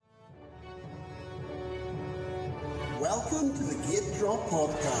Welcome to the Gate Drop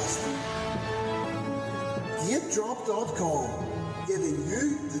Podcast. GateDrop.com, giving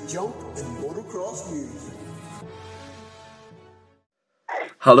you the jump in motocross news.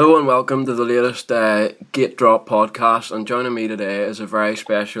 Hello and welcome to the latest Gate Drop Podcast, and joining me today is a very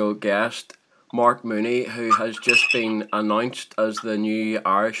special guest, Mark Mooney, who has just been announced as the new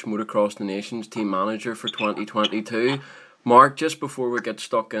Irish Motocross the Nations team manager for 2022. Mark, just before we get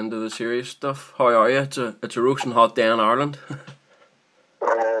stuck into the serious stuff, how are you? It's a roasting hot day in Ireland.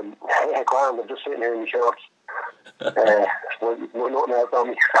 Hey, Graham, I'm just sitting here in the shorts. We're nothing else on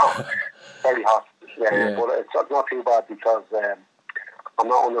me, so very hot. Yeah. But it's not too bad because I'm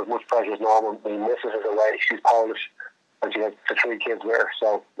not under as much pressure as normal. My missus is away, she's Polish, and she has the 3 kids with her,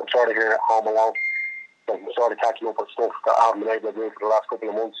 so I'm sort of here at home alone. So I'm sort of catching up with stuff that I haven't been able to do for the last couple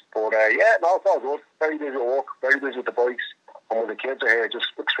of months. But it's all good. Very busy at work, very busy with the bikes, and when the kids are here,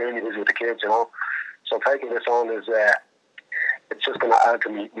 just extremely busy with the kids, you know. So taking this on is it's just going to add to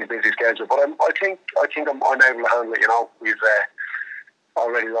my busy schedule. But I think I'm able to handle it, you know. We've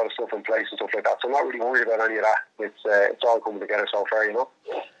already a lot of stuff in place and stuff like that, so I'm not really worried about any of that. It's all coming together so far, you know.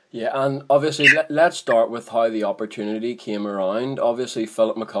 Yeah, and obviously let's start with how the opportunity came around. Obviously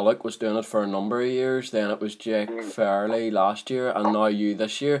Philip McCulloch was doing it for a number of years, then it was Jake Fairley last year, and now you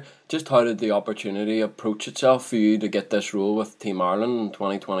this year. Just how did the opportunity approach itself for you to get this role with Team Ireland in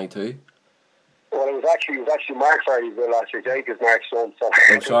 2022? Well, it was actually Mark Fairley's last year. Jake is Mark's son. So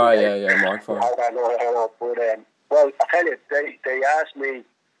oh, sorry, yeah, Mark Fairley. I know. But, well, I tell you, they asked me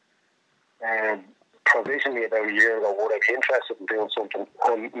provisionally about a year ago would I be interested in doing something,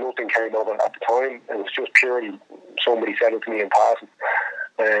 and nothing came of it at the time. It was just purely somebody said it to me in passing,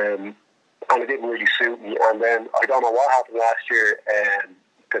 and it didn't really suit me. And then I don't know what happened last year,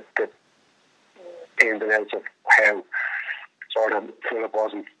 the ins and outs of how sort of Philip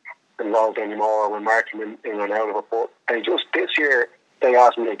wasn't involved anymore when Mark came in and out of it. But this year they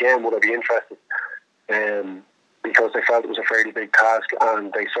asked me again would I be interested, because they felt it was a fairly big task,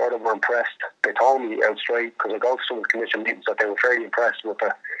 and they sort of were impressed. They told me out straight, because I go to some of the commission meetings, that they were fairly impressed with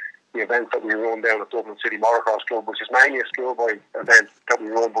the events that we run down at Dublin City Motocross Club, which is mainly a schoolboy event that we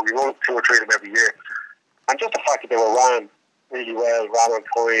run, but we run 2 or 3 of them every year. And just the fact that they were ran really well, ran on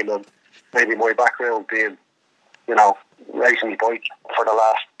time, and maybe my background being, you know, racing my bike for the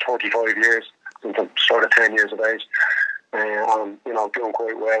last 35 years, since I'm sort of 10 years of age, and, you know, doing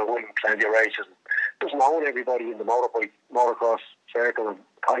quite well, winning plenty of races. Just knowing everybody in the motocross circle, and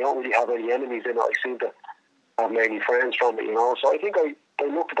I don't really have any enemies in it. I seem to have many friends from it, you know. So I think I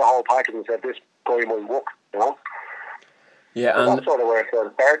looked at the whole package and said, this guy might work, you know. Yeah, so and that's sort of where it sort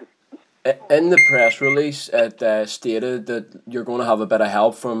of started. In the press release, it stated that you're going to have a bit of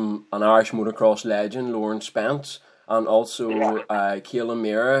help from an Irish motocross legend, Lawrence Spence, and also Caolan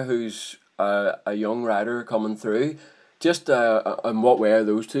Mira, who's a young rider coming through. Just in what way are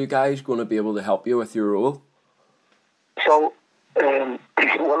those 2 guys going to be able to help you with your role? So, well,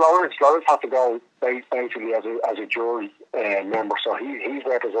 Lawrence had to go basically as a jury member. So he's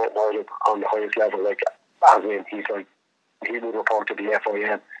representing Ireland on the highest level. Like, as in, he would report to the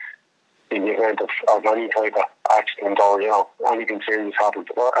FIM in the event of any type of accident or, you know, anything serious happens.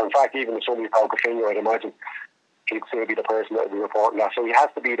 Or, in fact, even if somebody broke a finger, I'd imagine he'd still be the person that would be reporting that. So he has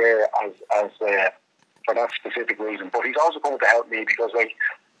to be there as for that specific reason. But he's also coming to help me because, like,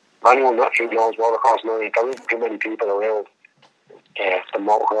 anyone that knows motocross now, there isn't too many people around the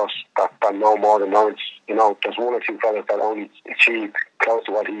motocross that know more than Lawrence. You know, there's 1 or 2 fellas that only achieved close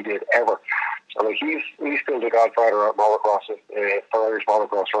to what he did ever. So, like, he's still the godfather of motocross, for Irish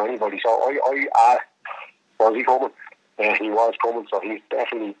motocross, for anybody. So I asked, was he coming? He was coming, so he's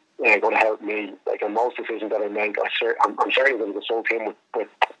definitely going to help me. Like, in most decisions that I make, I'm certainly going to consult him with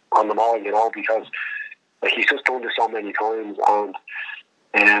on them all, you know, because like, he's just done this so many times,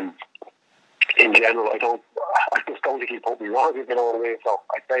 and in general, I just don't think he'd put me wrong, if you know what I mean. So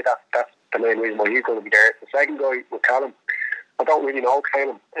I'd say that's the main reason why he's going to be there. The second guy with Callum, I don't really know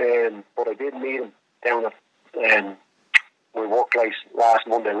Callum, but I did meet him down at my workplace last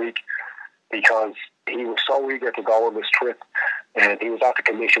Monday week, because he was so eager to go on this trip, and he was at the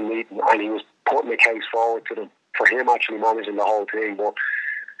commission meeting, and he was putting a case forward to them for him actually managing the whole thing, but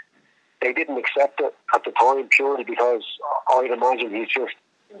they didn't accept it at the time purely because I'd imagine he's too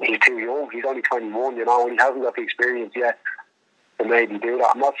young. He's only 21, you know, and he hasn't got the experience yet to maybe do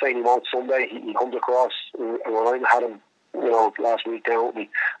that. I'm not saying he won't someday. He comes across, and when I had him, you know, last week down with me,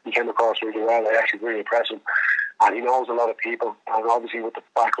 he came across really well. I actually really impressed him. And he knows a lot of people, and obviously with the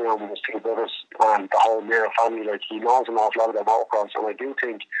background with his 2 brothers and the whole Mira family, like, he knows an awful lot about motocross, and I do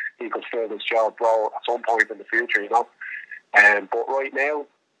think he could fill this job well at some point in the future, you know. But right now,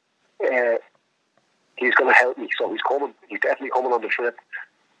 he's going to help me. So he's coming. He's definitely coming on the trip,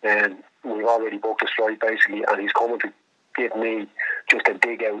 and we've already booked his flight basically, and he's coming to give me just a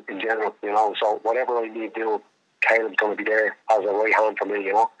dig out in general, you know. So whatever I need doing, Caleb's going to be there as a right hand for me,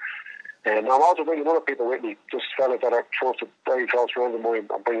 you know. And I'm also bringing other people with me, just fellas that are trusted, very close friends of mine.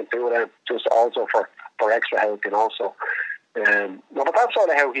 I'm bringing two of them just also for extra help, you know. So, no, but that's sort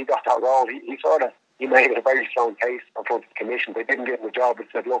of how he got that role. He made a very strong case in front of the commission. They didn't give him the job, but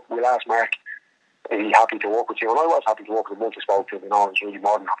said, look, we'll ask Mark, is he happy to work with you? And I was happy to work with him once I spoke to him, you know. I was really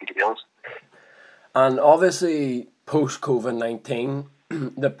more than happy, to be honest. And obviously, post-COVID-19,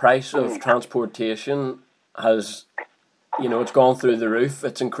 the price of transportation has, you know, it's gone through the roof.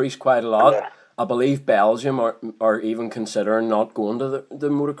 It's increased quite a lot. Yeah. I believe Belgium are even considering not going to the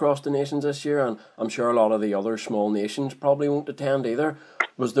Motocross the Nations this year, and I'm sure a lot of the other small nations probably won't attend either.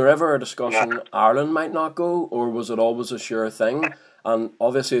 Was there ever a discussion Ireland might not go, or was it always a sure thing? And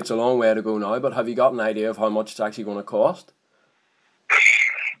obviously it's a long way to go now, but have you got an idea of how much it's actually going to cost?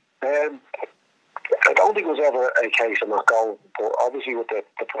 I don't think it was ever a case of not going, but obviously with the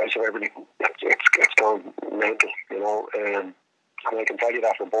price of everything, it's gone mental, you know. And I can tell you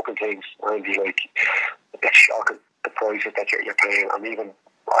that from booking things, Andy, like, it's shocking the prices that you're paying. And even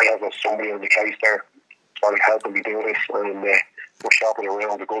I have somebody on the case there sort of helping me do this, and we're shopping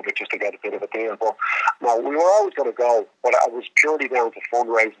around a good bit just to get a bit of a deal. But no, we were always going to go, but I was purely down to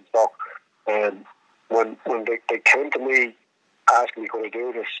fundraising stuff. And when they came to me asking me could I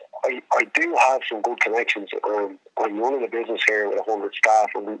do this, I do have some good connections. I'm running a business here with 100 staff,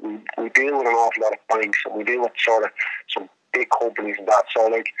 and we deal with an awful lot of banks, and we deal with sort of some big companies and that. So,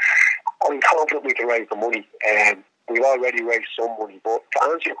 like, I'm confident we can raise the money, and we've already raised some money. But to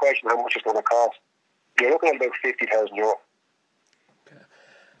answer your question, how much it's going to cost, you're looking at about €50,000. Okay.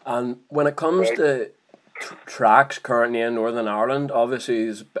 And when it comes to tracks currently in Northern Ireland, obviously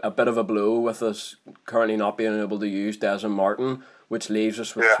is a bit of a blow with us currently not being able to use Des and Martin, which leaves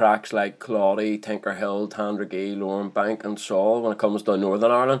us with tracks like Claudy, Tinkerhill, Tandragee, Laurenbank and Saul when it comes to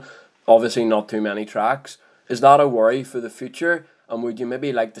Northern Ireland. Obviously not too many tracks. Is that a worry for the future? And would you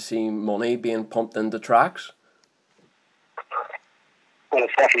maybe like to see money being pumped into tracks? Well,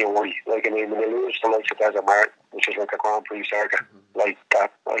 it's definitely a worry. Like, I mean, when you lose the likes of Des and Martin, which is like a Grand Prix circuit, like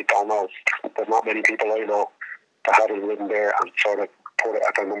that, I don't know. There's not many people I know that haven't ridden there and sort of put it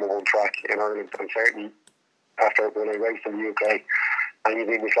at their number one track in Ireland. And certainly after when I raced in the UK, any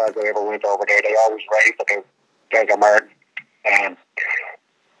English lads I ever went over there, they always raved about Des and Martin. And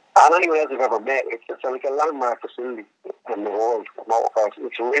anyone else I've ever met, it's like a landmark facility in the world of motocross.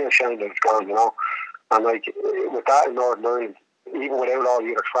 It's a real shame that it's gone, you know. And like with that in Northern Ireland, even without all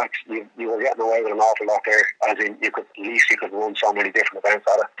the other tracks, you were getting away with an awful lot there. As in, you could run so many different events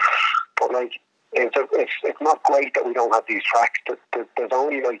at it. But like, it's not great that we don't have these tracks. There's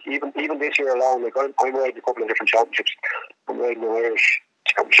only like even this year alone, like I'm riding a couple of different championships. I'm riding the Irish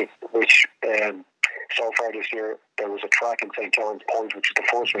Championship, which so far this year there was a track in St John's Point, which is the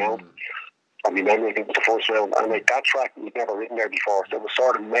first round. On my memory, I think it was the first round, and like that track we'd never ridden there before, so it was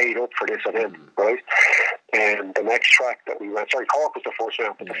sort of made up for this event, right? And the next track that we went, Cork was the first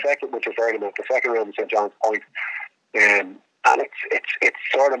round, but the second, which is Ireland, the second round was St John's Point, and it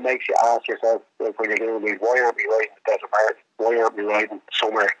sort of makes you ask yourself, like, when you're doing these, why aren't we riding the Desert Marathon? Why aren't we riding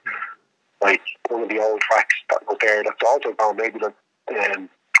somewhere like one of the old tracks that was there? That's also gone, maybe the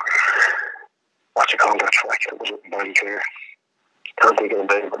what you call that track that was up in Ballyclare? Can't think of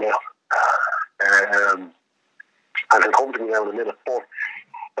the name of it now. And it'll come to me now in a minute, but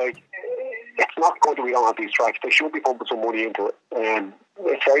like, it's not good that we don't have these tracks. They should be pumping some money into it.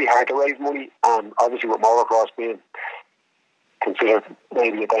 It's very hard to raise money, and obviously with motocross being considered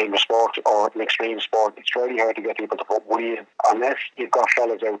maybe a dangerous sport or an extreme sport, it's very hard to get people to put money in unless you've got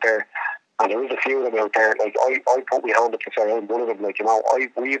fellas out there, and there is a few of them out there. Like I put my hand up to say I'm one of them. Like, you know,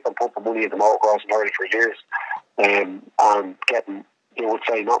 we've been pumping money into motocross in Ireland for years, and getting, you would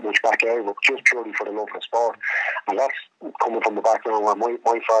say, not much back out, but just purely for the love of the sport. And that's coming from the background where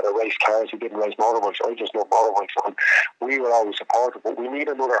my father raced cars, he didn't race motorbikes. I just love motorbikes, and we were always supportive. But we need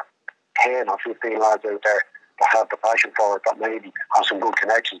another 10 or 15 lads out there that have the passion for it, that maybe have some good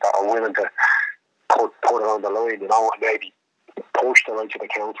connections, that are willing to put it on the line, you know, and maybe push the likes of the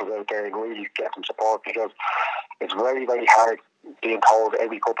councils out there and really get some support, because it's very, very hard being told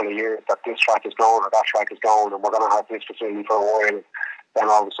every couple of years that this track is going or that track is going and we're going to have this facility for a while, and then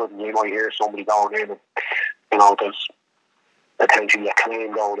all of a sudden you might hear somebody going in and, you know, there's potentially a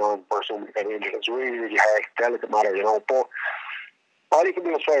claim going on where somebody got injured. It's really, really hard, delicate matter, you know, but all you can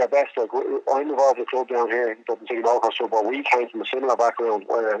do is try your best. Like, I'm involved with a club down here in Dublin City Motocross Club, but we came from a similar background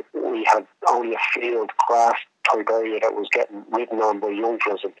where we had only a field craft type area that was getting ridden on by young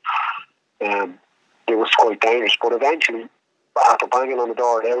fellas. The it was quite dangerous. But eventually, after banging on the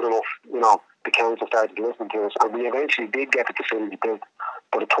door loud enough, the council started listening to us, and we eventually did get the facility built.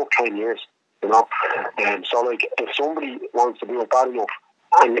 But it took 10 years, so like, if somebody wants to do it bad enough,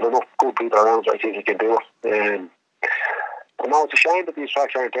 and you have enough good people around, I think you can do it. But no, it's a shame that these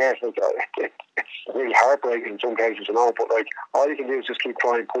tracks aren't there. Like, it's really heartbreaking in some cases, but like, all you can do is just keep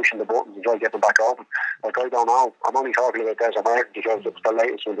trying pushing the buttons and try to get them back open. Like, I don't know. I'm only talking about Desert Martin because it's the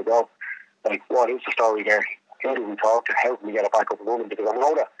latest one to go. Like, what is the story there? Who do we talk to? How can we get it back up and running? Because I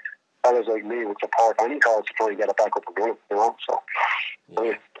know that fellas like me would support any cause to try and get it back up and running, So,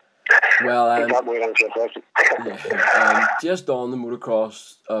 yeah. Well, that might answer your question. just on the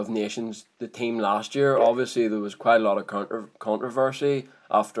Motocross of Nations, the team last year, obviously there was quite a lot of controversy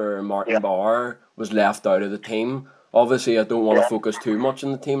after Martin Barr was left out of the team. Obviously, I don't want to focus too much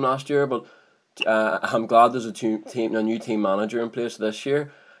on the team last year, but I'm glad there's a new team manager in place this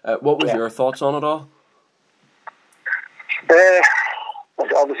year. What was your thoughts on it all?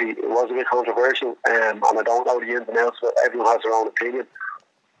 Obviously, it was a bit controversial, and I don't know the ins and outs, but everyone has their own opinion.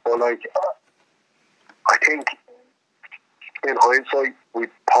 But like, I think in hindsight, we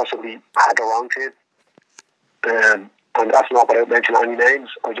possibly had the wrong team, and that's not without mentioning any names.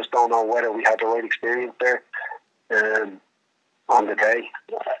 I just don't know whether we had the right experience there. On the day,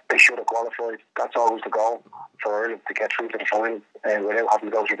 they should have qualified. That's always the goal for Ireland, to get through to the final, without having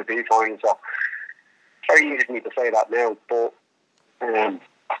to go through the B final. So very easy for me to say that now, but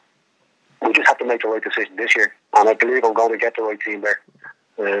we just have to make the right decision this year, and I believe I'm going to get the right team there.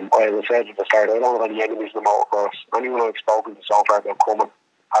 I have said at the start, I don't have any enemies in the motocross. Anyone I've spoken to so far about coming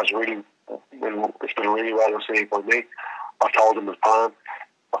has really, it's been really well received by me. I've told them the plan,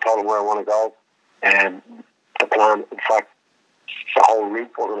 I've told them where I want to go, and the plan, in fact, the whole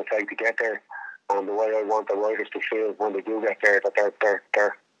route we're going to take to get there, and the way I want the riders to feel when they do get there, that they're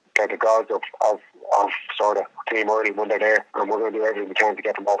the gods of sort of Team Ireland when they're there, and we're going to do everything we can to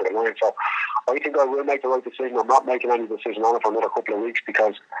get them over the line. So I think I will make the right decision. I'm not making any decision on it for another couple of weeks,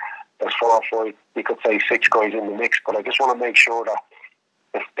 because there's 4 or 5, you could say 6 guys in the mix, but I just want to make sure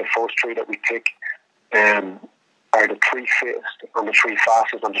that the first 3 that we pick are the 3 fittest and the 3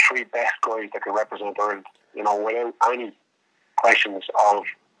 fastest and the 3 best guys that can represent Ireland, without any questions of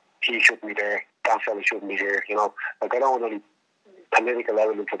he shouldn't be there, that fella shouldn't be here, Like, I don't want any political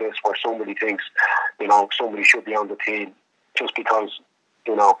element to this where somebody thinks, somebody should be on the team just because,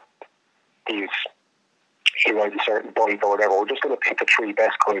 he rides a certain bike or whatever. We're just going to pick the 3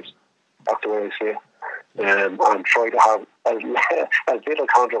 best guys. That's the way I see it. And try to have as little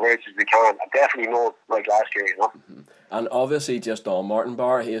controversy as we can. Definitely not like last year, Mm-hmm. And obviously, just on Martin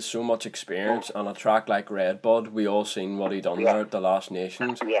Barr, he has so much experience on a track like Redbud. We all seen what he done there at the Last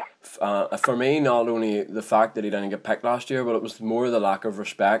Nations. For me, not only the fact that he didn't get picked last year, but it was more the lack of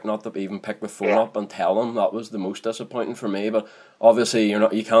respect, not to even pick the phone up and tell him. That was the most disappointing for me. But obviously,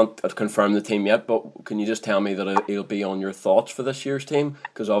 you can't confirm the team yet. But can you just tell me that he'll be on your thoughts for this year's team?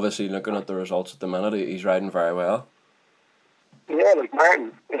 Because obviously, looking at the results at the minute, he's riding very well. Yeah, like,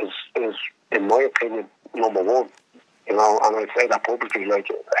 Martin is in my opinion, number 1. And I say that publicly. Like,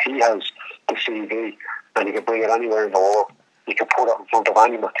 he has the CV, and he can bring it anywhere in the world. He can put it in front of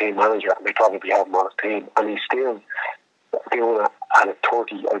any team manager, and they probably have him on his team. And he's still doing it at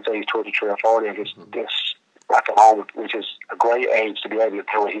 30. I'd say he's 33 or 40. This at the moment, which is a great age to be able to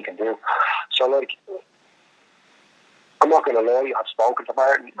do what he can do. So, like, I'm not going to lie. I've spoken to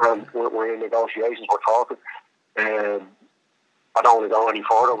Martin, and we're in negotiations. We're talking. I don't want to go any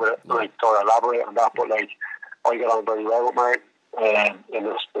further with it, like, to elaborate on that, but like, I get on very well with Martin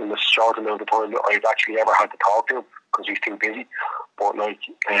in this short amount of time that I've actually ever had to talk to him, because he's too busy. But like,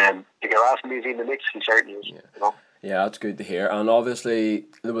 if you're asking me, is he in the mix? He certainly is. Yeah, that's good to hear. And obviously,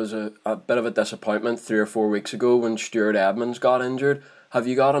 there was a bit of a disappointment 3 or 4 weeks ago when Stuart Edmonds got injured. Have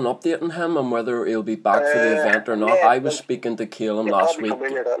you got an update on him and whether he'll be back for the event or not? I was speaking to Calum last week.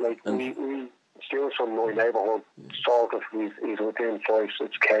 We Stuart's from my neighbourhood, sort of. He's within 5-6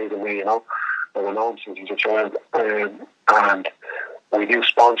 k's of me, And I know him since he's a child, and we do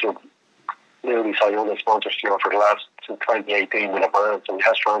sponsor. Newly Sayona sponsors Stuart for the last since 2018 with a van, so he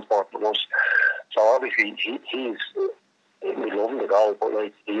has transport from us. So obviously we love him to go, but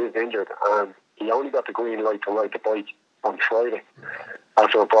like, he is injured, and he only got the green light to ride the bike on Friday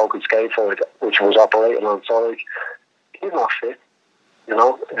after a broken scaphoid, which was operated on. So like, he's not fit,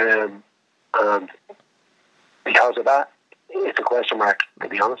 and because of that, it's a question mark, to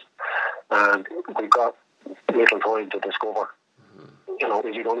be honest. And we've got little time to discover,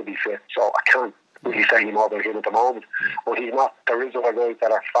 is he going to be fit? So I can't really say any more about him at the moment. But he's not. There is other guys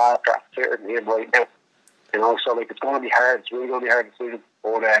that are faster, fitter than him right now. So like, it's going to be hard. It's really going to be hard to see him.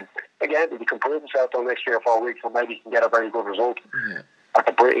 But again, if he can prove himself in the next 3 or 4 weeks, then maybe he can get a very good result at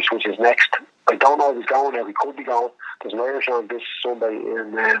the British, which is next. I don't know if he's going now. He could be going. There's an Irish on this Sunday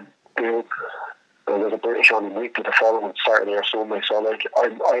in Bill, and there's a British on the week the following Saturday or Sunday. So, like,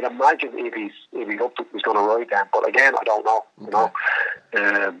 I'd imagine if he's up to, he's going to ride them. But again, I don't know. Okay. You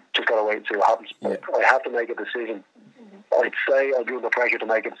know, just got to wait and see what happens. But I have to make a decision. I'd say I'll give the pressure to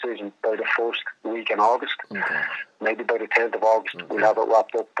make a decision by the first week in August. Okay. Maybe by the 10th of August we'll have it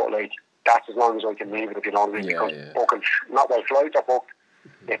wrapped up. But like, that's as long as I can leave it, if you know what I mean. Because booking, not my flights are booked.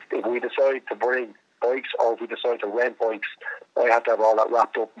 If we decide to bring bikes or if we decide to rent bikes, I have to have all that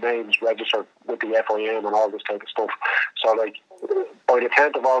wrapped up, names registered with the FIN and all this type of stuff. So like, by the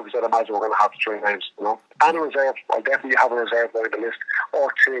 10th of August, I'd imagine we're going to have 3 names, you know. And a reserve. I'll definitely have a reserve on the list,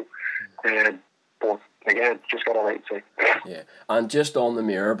 or 2. But again, just got to wait and see. Yeah, and just on the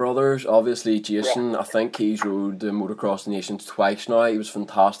Mirror brothers, obviously Jason, I think he's rode the Motocross Nations twice now. He was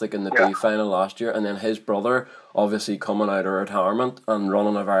fantastic in the B final last year, and then his brother, obviously coming out of retirement and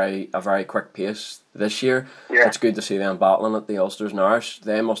running a very quick pace this year. It's good to see them battling at the Ulsters and Irish.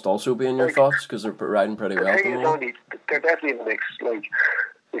 They must also be in your thoughts because they're riding pretty well at the moment. They're definitely in the mix. Like,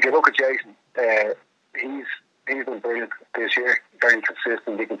 if you look at Jason, he's been brilliant this year, very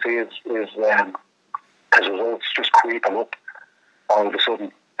consistent. You can see his results just creeping up all of a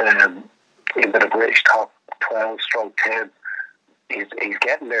sudden into the British top 12 stroke 10. He's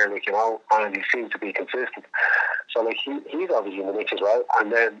getting there, like, you know, and he seems to be consistent. So like, he's obviously in the mix as well.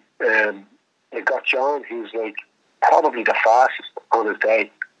 And then you've got John, who's like probably the fastest on his day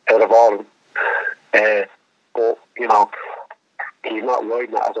out of all of them. But you know, he's not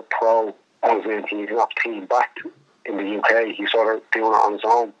riding it as a pro, as in he's not team backed in the UK. He's sort of doing it on his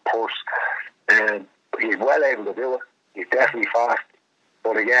own purse, and he's well able to do it. He's definitely fast.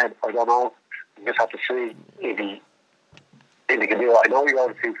 But again, I don't know. You just have to see if he can do it. I know he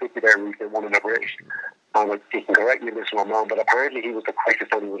rode a 250 there recently, one in the British. And he can correct me if I'm wrong, but apparently he was the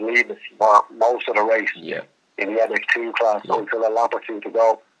quickest and he was leading for most of the race in the NX2 class until a lap or 2 to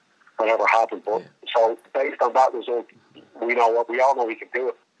go, whatever happened. But so based on that result, we all know he can do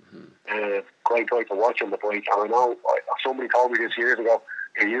it. Great guy to watch on the bike. And I know somebody told me this years ago,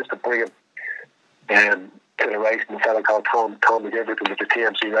 he used to bring him to the race, and a fella called Tom McGivern was the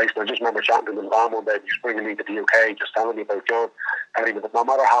TMC race. And I just remember chatting to him in the van one day, and he's bringing me to the UK, just telling me about John. Telling me that no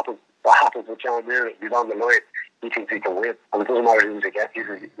matter what happens with John Muir, he's on the line, he thinks he can win. And it doesn't matter who's against,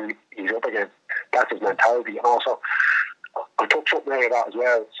 he's up against. That's his mentality. And also, I took something out of that as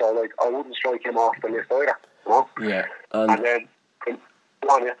well. So, like, I wouldn't strike him off the list either, you know? Yeah. And then,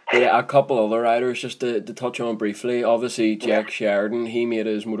 a couple other riders just to touch on briefly. Obviously, Jack Sheridan, he made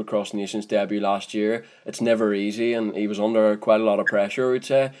his Motocross Nations debut last year. It's never easy, and he was under quite a lot of pressure, I would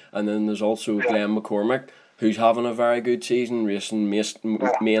say. And then there's also Glenn McCormick, who's having a very good season, racing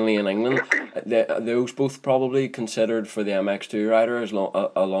mainly in England. Those both probably considered for the MX2 rider,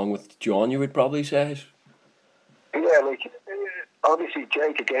 along with John, you would probably say. Yeah, like, obviously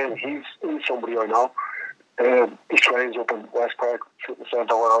Jake, again, he's somebody I know. He trains up in West Park Fitness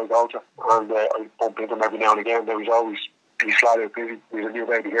Centre where I go to, and I bump into him every now and again. He's flat out busy. He's a new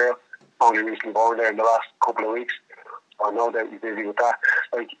baby girl, only recently born there in the last couple of weeks. I know that he's busy with that.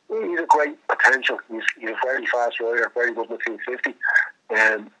 Like, he's a great potential. He's a very fast rider, very good in the 250.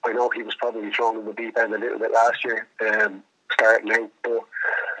 I know he was probably thrown in the deep end a little bit last year, starting out, but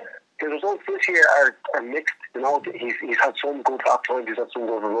his results this year are mixed. You know, he's had some good lap times, he's had some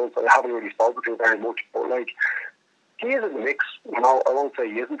good results. I haven't really spoken to him very much, but like, he is in the mix. You know, I won't say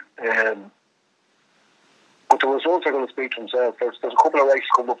he isn't. But the results are going to speak for themselves. There's a couple of races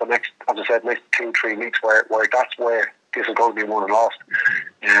coming up the next 2-3 weeks where that's where this is going to be won and lost.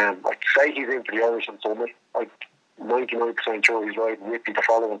 I'd say he's in for the Irish on Sunday. I'm 99% sure he's riding Whitby the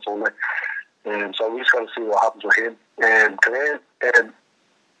following Sunday. So we just got to see what happens with him. Today,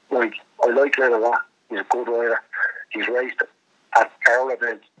 like, I like Glenn a lot. He's a good rider. He's raced at our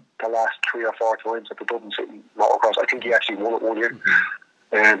event the last 3 or 4 times at the Dublin City Motocross. I think he actually won it one year.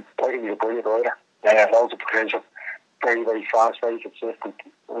 I think he's a brilliant rider. Loads of potential. Very, very fast, very consistent.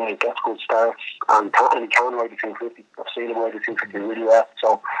 Gets good starts. And he can ride the 250. I've seen him ride the 250 really well.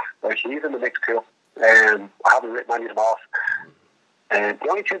 So, like, he's in the mix too. I haven't written any of them off. The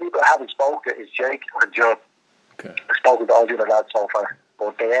only 2 people I haven't spoken to is Jake and John. Okay. I've spoken to all the other lads so far.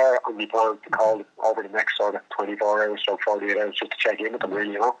 But they are on the plan to call them over the next sort of 24 hours, so 48 hours, just to check in with them,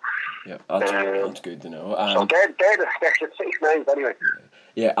 really, you know. Yeah, that's good to know. So they're the 6 names anyway.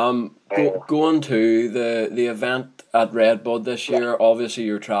 Yeah, going to the event at Red Bud this year, obviously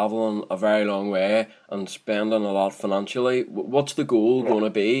you're travelling a very long way and spending a lot financially. What's the goal going to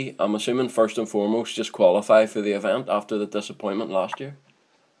be? I'm assuming first and foremost just qualify for the event after the disappointment last year.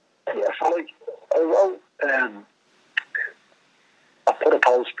 Yeah, wrote, I put a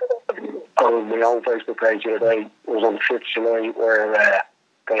post on my own Facebook page the other day. It was on the 5th of July where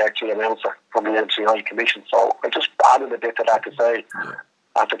they actually announced it from the MCI Commission. So I just added a bit to that to say,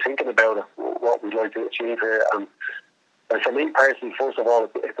 after thinking about it, what we'd like to achieve here. And for me personally, first of all,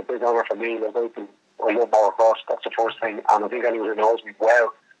 it's a big honour for me. Like, I love motocross. That's the first thing. And I think anyone who knows me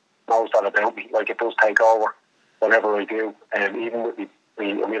well knows that about me. Like, it does take over whatever I do. And even with me,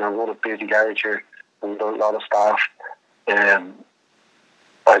 I mean, I run a busy garage here. We've got a lot of staff.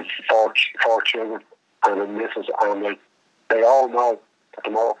 I've four children and a missus, and like, they all know that the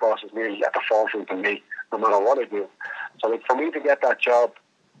motocross is really at the forefront of me, no matter what I do. So like, for me to get that job,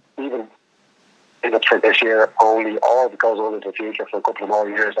 even if it's for this year only, or if it goes on into the future for a couple of more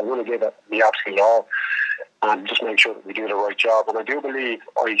years, I'm going to give it the absolute all and just make sure that we do the right job. And I do believe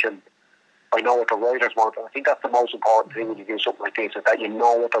I know what the riders want. And I think that's the most important thing when you do something like this, is that you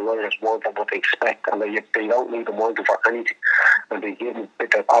know what the riders want and what they expect, and they don't leave them wanting for anything, and they give them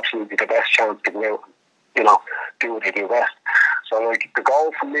absolutely the best chance to go out and, do what they do best. So like, the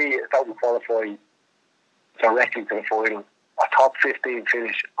goal for me is that we qualify directly to the final. A top 15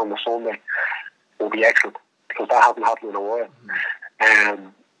 finish on the Sunday will be excellent, because that hasn't happened in a while.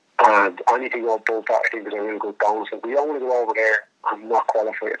 And anything above that, I think, is a really good bonus. If we only go over there and not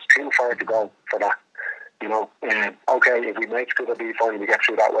qualify, it's too far to go for that. Okay, if we make it to the B final, we get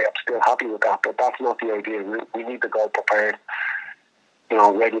through that way, I'm still happy with that, but that's not the idea. We need to go prepared,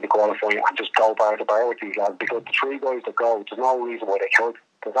 ready to qualify, and just go bar to bar with these lads, because the three guys that go, there's no reason why they can't.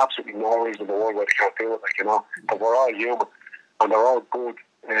 There's absolutely no reason in the world why they can't do it, but we're all human, and they're all good,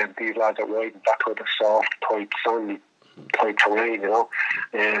 and these lads are riding that type of soft, tight, sandy type terrain,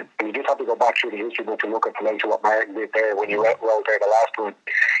 and you just have to go back through the history book and look at the likes of what Martin did there when he rode there the last time.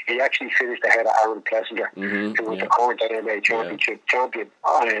 He actually finished ahead of Aaron Plessinger, who was the current MMA championship champion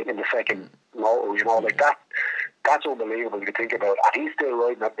in the second moto, like that. That's unbelievable if you think about it. And he's still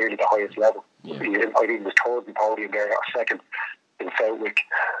riding at really the highest level. I think he was third in the podium there, or second in Southwick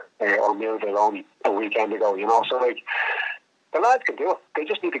or Millville only a weekend ago, So like, the lads can do it. They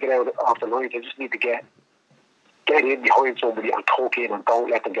just need to get out off the line. They just need to get in behind somebody and tuck in, and don't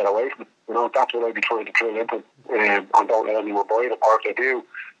let them get away from it. That's what I'd be trying to drill into, and don't let anyone buy them. Or if they do,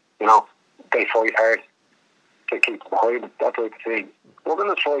 they fight hard to keep them behind them, that type of thing. We're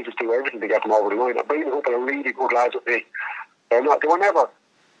going to try to do everything to get them over the line. I'm bringing a couple of really good lads with me. They were never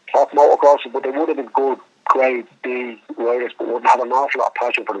top motocrossers, but they would have been good grade B riders, but wouldn't have an awful lot of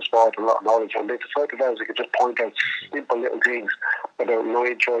passion for the sport and a lot of knowledge. And it's the type of guys that could just point out simple little things about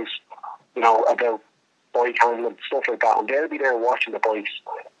line choice, about bike handling, stuff like that, and they'll be there watching the bikes.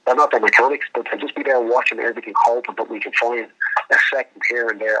 They're not the mechanics, but they'll just be there watching everything, hoping that we can find a second here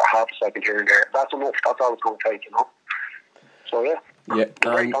and there, a half a second here and there. That's enough. That's all it's going to take, So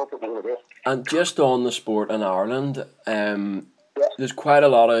and just on the sport in Ireland, there's quite a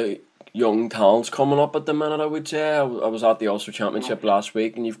lot of young talents coming up at the minute, I would say. I was at the Ulster Championship last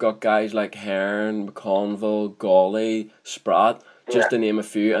week, and you've got guys like Hearn, McConville, Gawley, Spratt, just to name a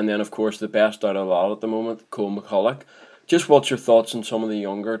few, and then of course the best out of a lot at the moment, Cole McCulloch. Just what's your thoughts on some of the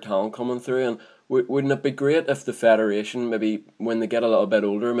younger talent coming through, and wouldn't it be great if the federation, maybe when they get a little bit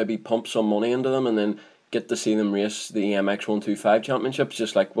older, maybe pump some money into them and then get to see them race the EMX 125 championships,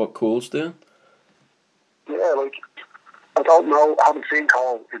 just like what Cole's doing? Yeah, like, I don't know, I haven't seen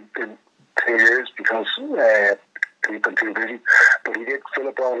Cole in 2 years because he's been too busy, but he did.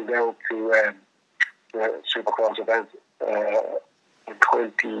 Philip brought him down to the Supercross event in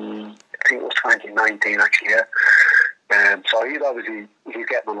 2019 actually, so he's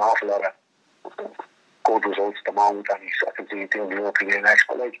getting an awful lot of good results at the moment, and I can see he's doing the European next.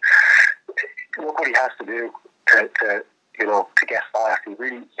 But like, look what he has to do to get fast. He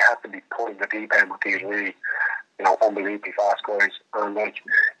has to be putting the deep end with these really unbelievably fast guys, and like,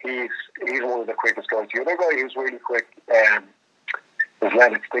 he's one of the quickest guys. The other guy who's really quick is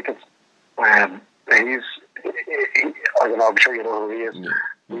Lennox Dickens. I don't know, I'm sure you know who he is.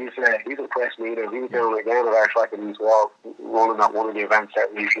 He's impressed me. He was down again at our track in East Wall, running at one of the events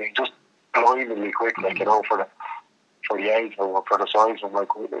that recently, just blindingly quick, for the age or for the size of him. Like,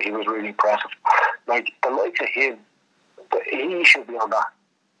 he was really impressive. Like, the likes of him, he should be on that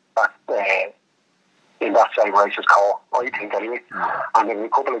in that same race as Cole, I think, anyway. And then a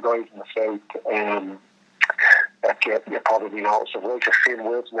couple of guys in the south that you probably know. So like Finn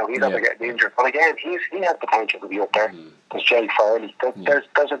Wilson, now he's never getting injured, but again, he has potential to be up there. There's Jay Farley.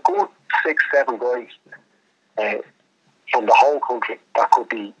 There's a good 6-7 guys from the whole country that could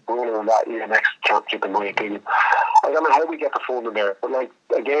be running on that EMX championship, in my opinion. I don't know how we get the funding there, but like,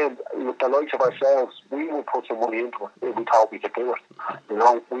 again, with the likes of ourselves, we would put some money into it if we thought we could do it.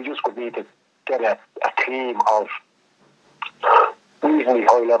 We just would need to get a team of reasonably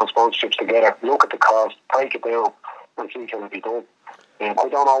high-level sponsorships together, look at the cost, break it down, and see can it be done. I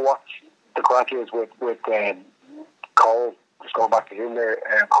don't know what the crack is with Cole, just going back to him there,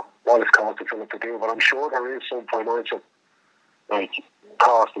 what it's costing for him to do, but I'm sure there is some financial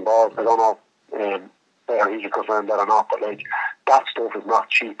cost involved. I don't know whether he can confirm that or not, but that stuff is not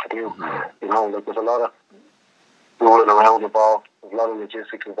cheap to do. There's a lot of running around involved, there's a lot of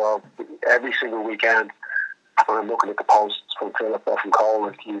logistics involved. Every single weekend, when I'm looking at the posts from Philip or from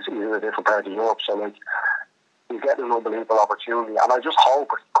Cole, he's in a different part of Europe, so he's getting an unbelievable opportunity, and I just hope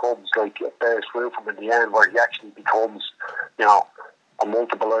it comes, it bears fruit from in the end, where he actually becomes, a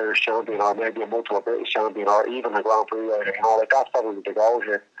multiple Irish champion, or maybe a multiple British champion, or even a Grand Prix rider. That's probably the goal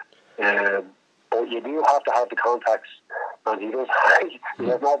here. But you do have to have the contacts, and he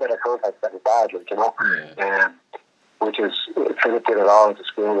has no better contacts than his dad, which is Philip did it all at the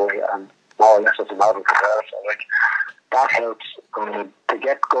schoolboy, and more or less it's a matter of there. So that helps. To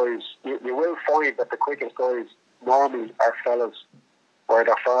get guys, you will find that the quickest guys normally are fellas where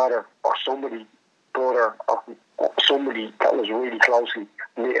their father or somebody, brother or somebody that was really closely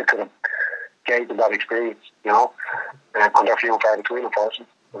related to them gave them that experience, and they're few and far between, unfortunately.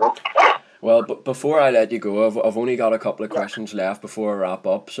 Well, but before I let you go, I've only got a couple of questions left before I wrap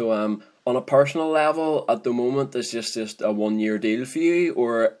up. So, on a personal level, at the moment, is this just a 1-year deal for you,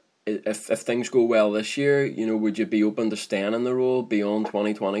 or if things go well this year, would you be open to staying in the role beyond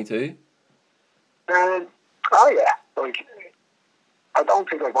 2022? Oh yeah, I don't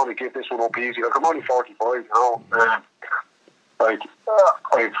think I want to give this one up easy. I'm only 45,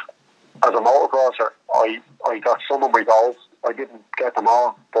 I've as a motocrosser, I got some of my goals. I didn't get them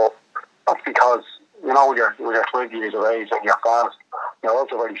all, but that's because when you're 20 years of age and you're fast, you're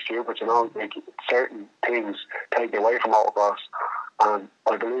also very stupid. Certain things take you away from motocross, and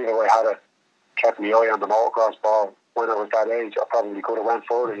I believe if I had kept my eye on the motocross ball when I was that age, I probably could have went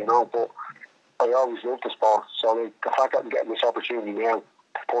further. But I always loved the sport, so the fact that I'm getting this opportunity now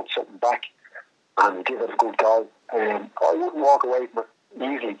to put something back and give it a good go, I wouldn't walk away from it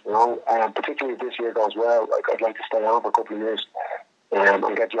easily, particularly if this year goes well. I'd like to stay on for a couple of years and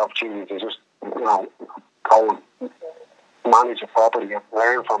get the opportunity to just go and manage it properly and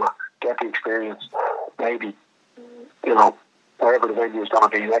learn from it, get the experience. Maybe wherever the venue is going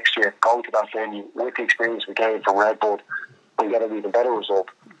to be next year, go to that venue with the experience we gained from Red Bull and get an even better result.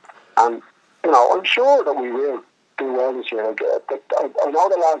 And I'm sure that we will do well this year. I know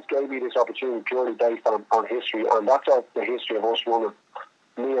the lads gave me this opportunity purely based on history, and that's the history of us running,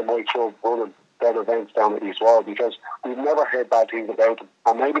 me and my club running their events down at East Wall, because we've never heard bad things about them.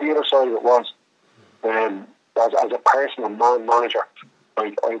 And maybe the other side of it was, as a person and man manager,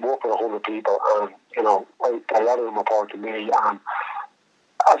 I work with 100 people, and a lot of them report to me. And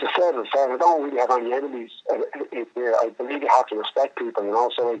as I said, I don't really have any enemies here. I believe you have to respect people,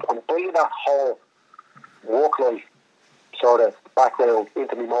 So I'm bringing that whole work life sort of background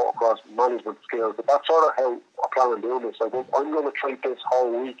into my motocross management skills. But that's sort of how I plan on doing this. I'm going to treat this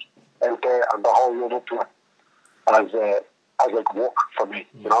whole week out there and the whole run up to it as work for me,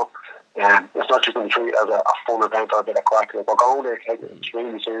 it's not just going to treat it as a fun event or a bit of crack. We're going there to take it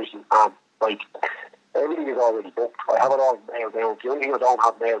extremely seriously, and everything is already booked. I have it all nailed down. The only thing I don't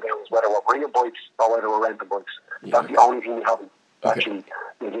have nailed down is whether we're bringing bikes or whether we're renting bikes. That's the only thing we haven't actually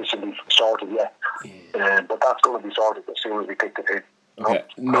legitimately sorted yet. But that's going to be sorted as soon as we pick the thing. Okay.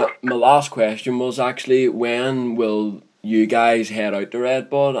 My last question was actually, when will you guys head out to Red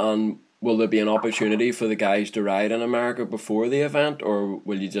Bull, and will there be an opportunity for the guys to ride in America before the event, or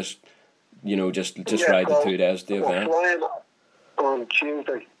will you just ride the 2 days of the event? We're flying on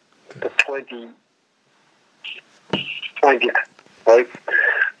Tuesday, the 20th, right?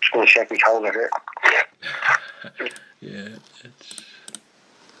 Just going to check my calendar here.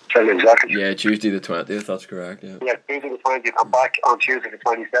 Exactly. Yeah, Tuesday the 20th, that's correct. Yeah, Tuesday the 20th. I'm back on Tuesday the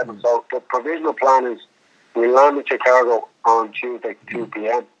 27th. So the provisional plan is we land in Chicago on Tuesday 2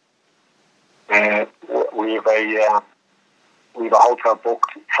 p.m. We have a hotel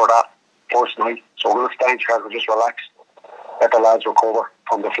booked for that first night. So we're going to stay in Chicago, just relax, let the lads recover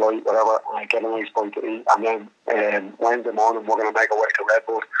from the flight, whatever, and get a nice bite to eat. And then Wednesday morning we're going to make our way to Red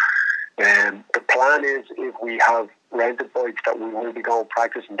Bull. The plan is, if we have rented bikes, that we will be going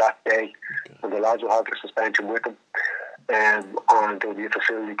practicing that day, and the lads will have their suspension with them. And there'll be a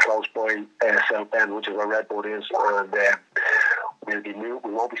facility close by South Bend, which is where Red Bull is, and we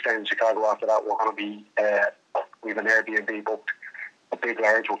won't be staying in Chicago after that. We're going to be we have an Airbnb booked, a big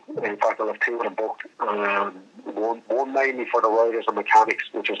large one. In fact, I'll have 2 of them booked. One mainly for the riders and mechanics,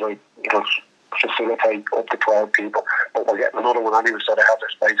 which is facilitate up to 12 people. But we're getting another one anyway, so they have their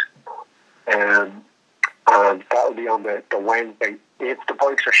space. and that'll be on the Wednesday. If the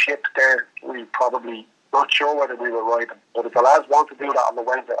bikes are shipped there, we probably not sure whether we will ride them, but if the lads want to do that on the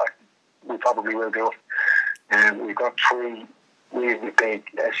Wednesday, we probably will do it. And we've got 3 really big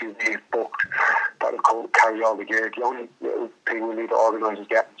SUVs booked that will carry all the gear. The only little thing we need to organise is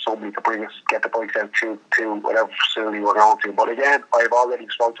getting somebody to bring us, get the bikes out to whatever facility we're going to. But again, I've already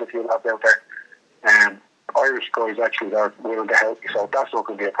spoken to a few lads out there. Irish guys actually are willing to help you, so that's not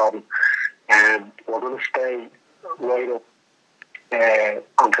going to be a problem. We're going to stay right up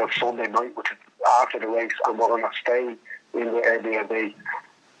until Sunday night, which is after the race, and we're going to stay in the Airbnb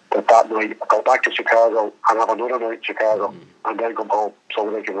that night, go back to Chicago and have another night in Chicago, and then come home so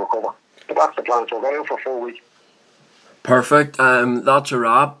they can recover. But that's the plan, so we're going for a full week. Perfect. That's a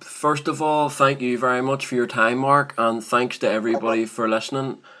wrap. First of all, thank you very much for your time, Mark, and thanks to everybody for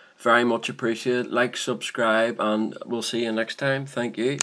listening. Very much appreciated. Like, subscribe, and we'll see you next time. Thank you.